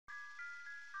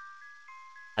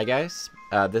Hi guys,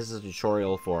 this is a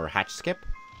tutorial for Hatch Skip.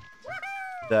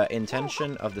 The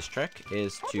intention of this trick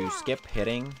is to skip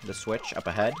hitting the switch up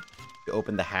ahead to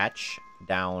open the hatch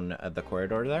down the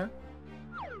corridor there,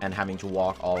 and having to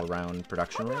walk all around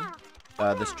production room.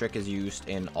 This trick is used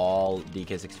in all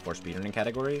DK64 speedrunning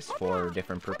categories for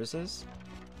different purposes,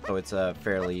 so it's a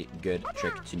fairly good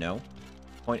trick to know.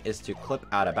 Point is to clip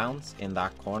out of bounds in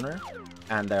that corner,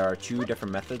 and there are two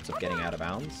different methods of getting out of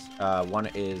bounds. One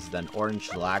is an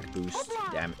orange lag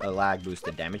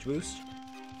boosted damage boost,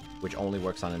 which only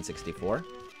works on N64,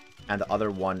 and the other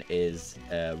one is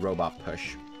robot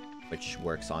push, which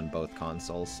works on both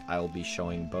consoles. I will be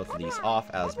showing both of these off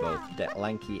as both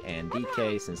Lanky and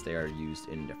DK, since they are used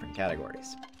in different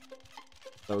categories.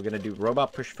 So we're gonna do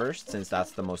robot push first, since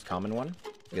that's the most common one,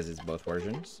 because it's both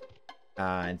versions.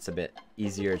 It's a bit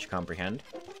easier to comprehend.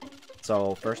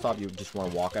 So first off, you just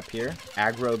want to walk up here,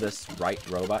 aggro this right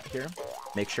robot here,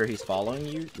 make sure he's following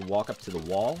you. You walk up to the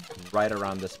wall, right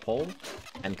around this pole,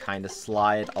 and kind of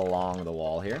slide along the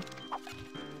wall here.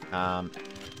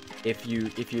 If you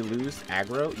lose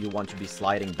aggro, you want to be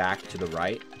sliding back to the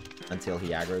right until he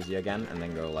aggroes you again, and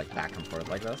then go like back and forth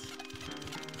like this.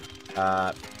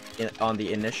 On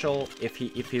the initial, if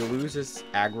he loses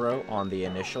aggro on the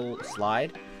initial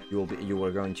slide, you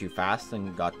were going too fast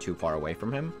and got too far away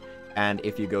from him. And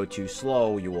if you go too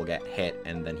slow, you will get hit,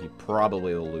 and then he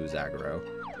probably will lose aggro.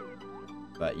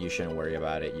 But you shouldn't worry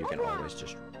about it. You can always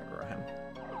just aggro him.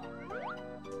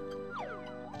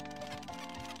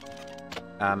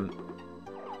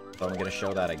 So I'm gonna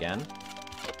show that again.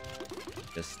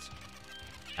 Just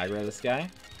aggro this guy.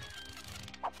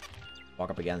 Walk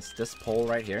up against this pole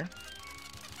right here.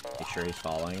 Make sure he's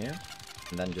following you.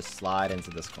 And then just slide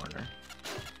into this corner.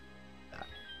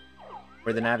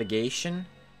 For the navigation,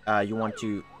 you want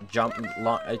to jump.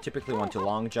 I typically want to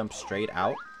long jump straight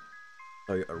out,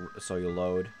 so you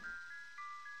load.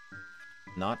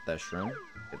 Not this room.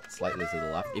 It's slightly to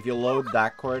the left. If you load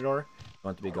that corridor, you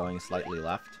want to be going slightly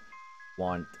left.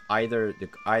 Want either the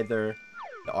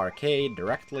arcade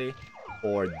directly,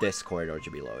 or this corridor to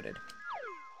be loaded.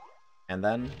 And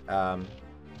then,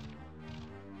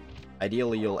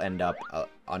 ideally, you'll end up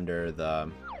under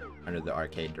the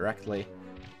arcade directly.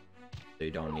 So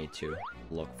you don't need to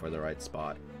look for the right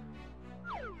spot.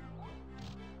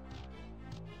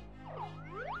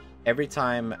 Every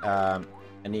time, a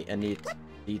neat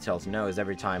detail to know is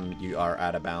every time you are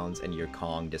out of bounds and your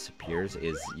Kong disappears,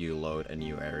 is you load a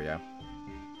new area.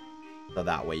 So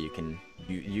that way you can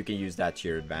use that to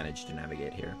your advantage to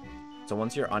navigate here. So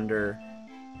once you're under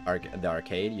the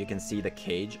arcade, you can see the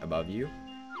cage above you.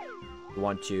 You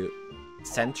want to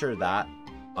center that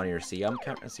on your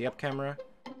see-up camera.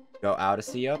 Go out of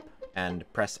see-up and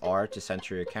press R to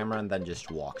center your camera, and then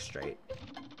just walk straight.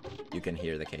 You can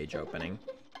hear the cage opening.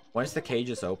 Once the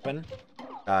cage is open,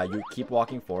 you keep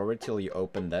walking forward till you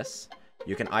open this.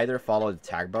 You can either follow the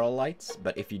tag barrel lights,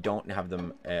 but if you don't have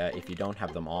them,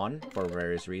 on for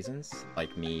various reasons,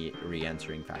 like me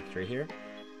re-entering factory here,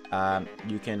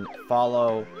 you can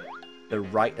follow the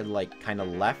right, like kind of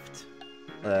left,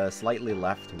 slightly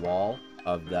left wall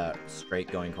of the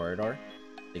straight going corridor.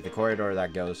 Like the corridor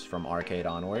that goes from arcade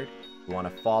onward, you want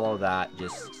to follow that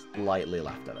just slightly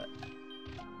left of it.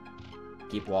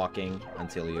 Keep walking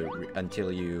until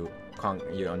your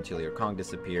Kong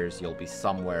disappears. You'll be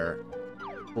somewhere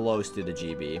close to the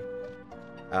GB.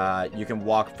 You can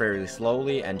walk fairly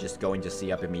slowly and just go into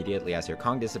see-up immediately as your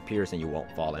Kong disappears, and you won't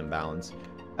fall in bounds.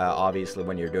 Obviously,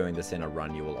 when you're doing this in a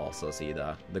run, you will also see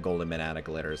the golden banana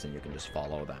glitters, and you can just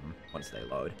follow them once they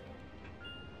load.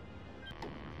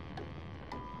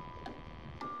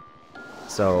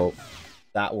 So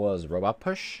that was robot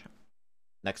push.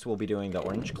 Next we'll be doing the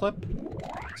orange clip.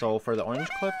 So for the orange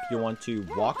clip, you want to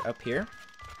walk up here,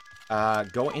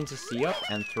 go into see-up,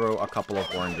 and throw a couple of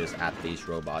oranges at these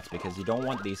robots, because you don't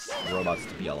want these robots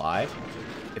to be alive.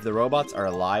 If the robots are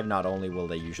alive, not only will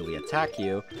they usually attack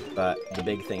you, but the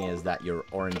big thing is that your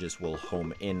oranges will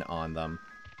home in on them,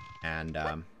 and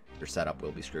your setup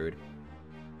will be screwed.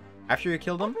 After you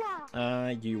kill them,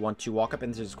 you want to walk up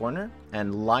into this corner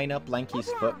and line up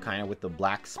Lanky's foot kind of with the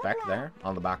black speck there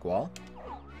on the back wall.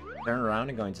 Turn around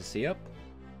and go into see-up.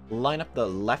 Line up the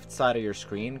left side of your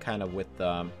screen kind of with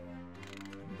the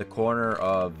corner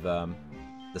of the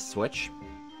switch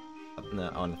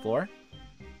on the floor.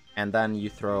 And then you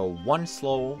throw 1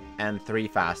 slow and 3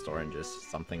 fast oranges,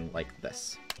 something like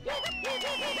this.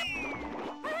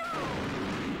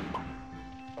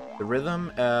 The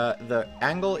rhythm, the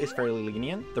angle is fairly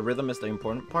lenient. The rhythm is the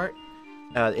important part.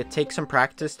 It takes some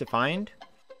practice to find,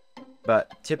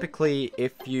 but typically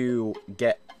if you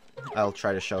get, I'll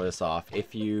try to show this off.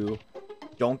 If you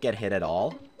don't get hit at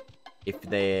all, if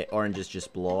the oranges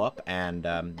just blow up and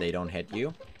they don't hit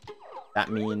you,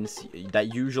 that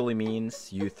usually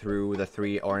means you threw the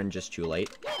 3 oranges too late.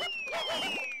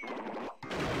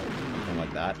 Something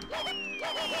like that.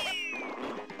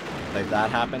 So if that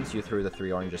happens, you threw the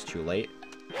 3 oranges too late.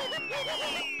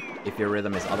 If your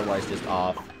rhythm is otherwise just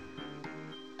off,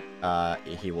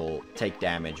 he will take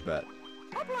damage, but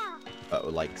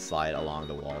would like slide along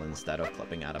the wall instead of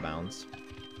clipping out of bounds.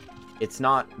 It's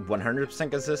not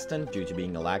 100% consistent due to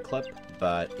being a lag clip,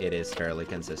 but it is fairly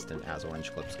consistent as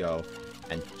orange clips go,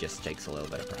 and just takes a little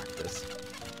bit of practice.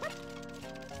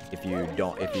 If you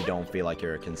don't feel like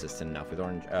you're consistent enough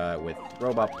with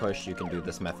robot push, you can do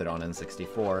this method on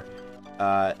N64.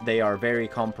 They are very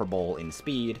comparable in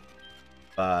speed,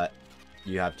 but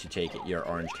you have to take your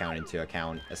orange count into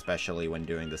account, especially when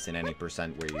doing this in any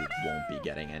percent where you won't be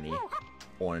getting any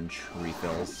orange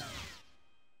refills.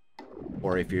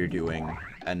 Or if you're doing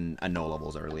a no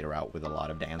levels early route with a lot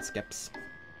of dance skips.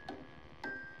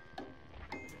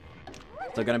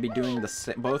 So gonna be doing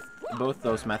both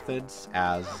those methods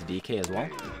as DK as well.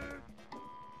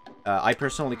 I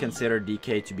personally consider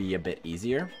DK to be a bit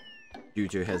easier due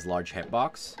to his large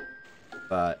hitbox,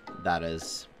 but that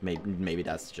is maybe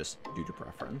that's just due to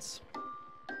preference.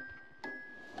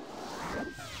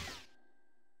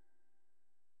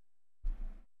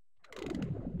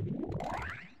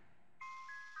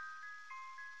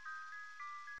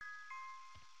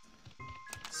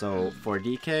 So for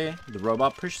DK, the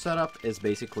robot push setup is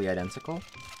basically identical.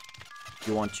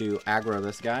 You want to aggro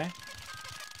this guy.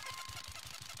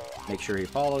 Make sure he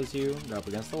follows you. Go up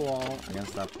against the wall,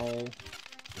 against that pole.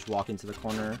 Just walk into the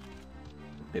corner.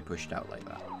 Be pushed out like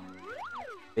that.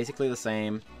 Basically the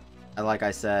same. Like I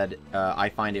said, I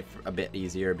find it a bit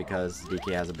easier because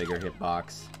DK has a bigger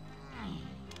hitbox.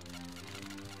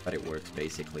 But it works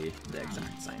basically the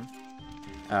exact same.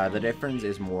 The difference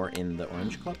is more in the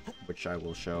orange clip, which I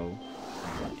will show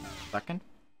in a second.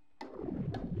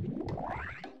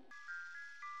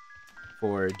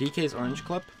 For DK's orange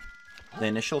clip, the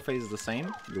initial phase is the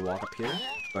same. You walk up here,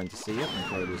 going to C up and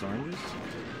throw these oranges.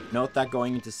 Note that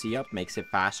going into C up makes it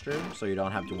faster, so you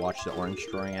don't have to watch the orange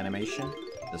throwing animation.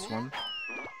 This one.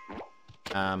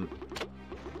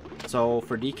 So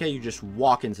for DK, you just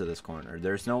walk into this corner.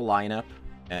 There's no lineup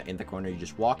in the corner. You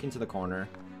just walk into the corner,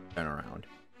 turn around.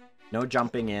 No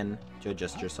jumping in to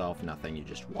adjust yourself, nothing. You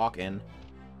just walk in,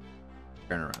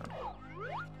 turn around.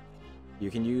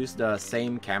 You can use the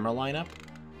same camera lineup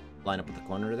at the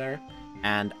corner there.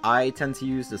 And I tend to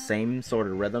use the same sort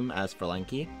of rhythm as for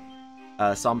Lanky.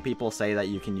 Some people say that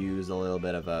you can use a little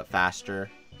bit of a faster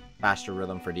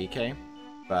rhythm for DK.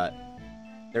 But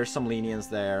there's some lenience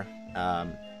there.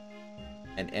 And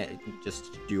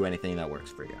just do anything that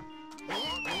works for you.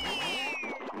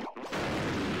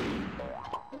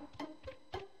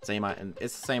 It's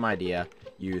the same idea.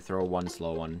 You throw 1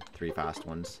 slow one, 3 fast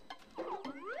ones.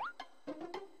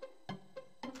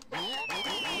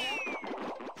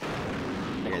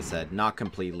 Like I said, not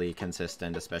completely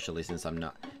consistent, especially since I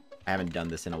haven't done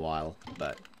this in a while,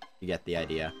 but you get the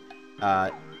idea.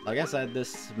 Like I said,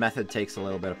 this method takes a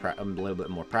little bit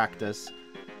more practice.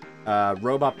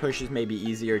 Robot pushes may be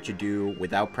easier to do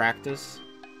without practice,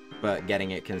 but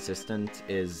getting it consistent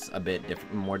is a bit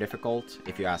more difficult,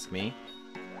 if you ask me.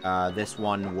 This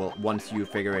one will, once you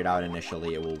figure it out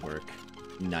initially, it will work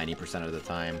 90% of the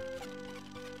time,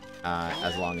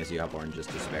 as long as you have oranges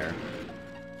to spare.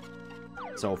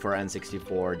 So for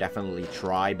N64, definitely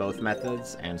try both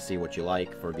methods and see what you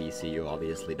like. For VC, you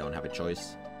obviously don't have a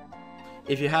choice.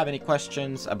 If you have any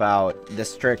questions about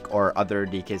this trick or other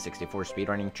DK64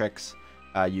 speedrunning tricks,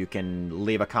 you can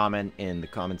leave a comment in the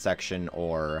comment section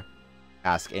or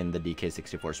ask in the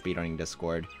DK64 speedrunning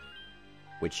Discord,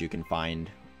 which you can find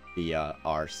via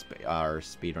our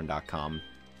speedrun.com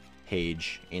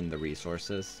page in the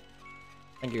resources.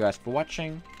 Thank you guys for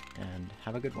watching, and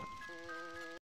have a good one.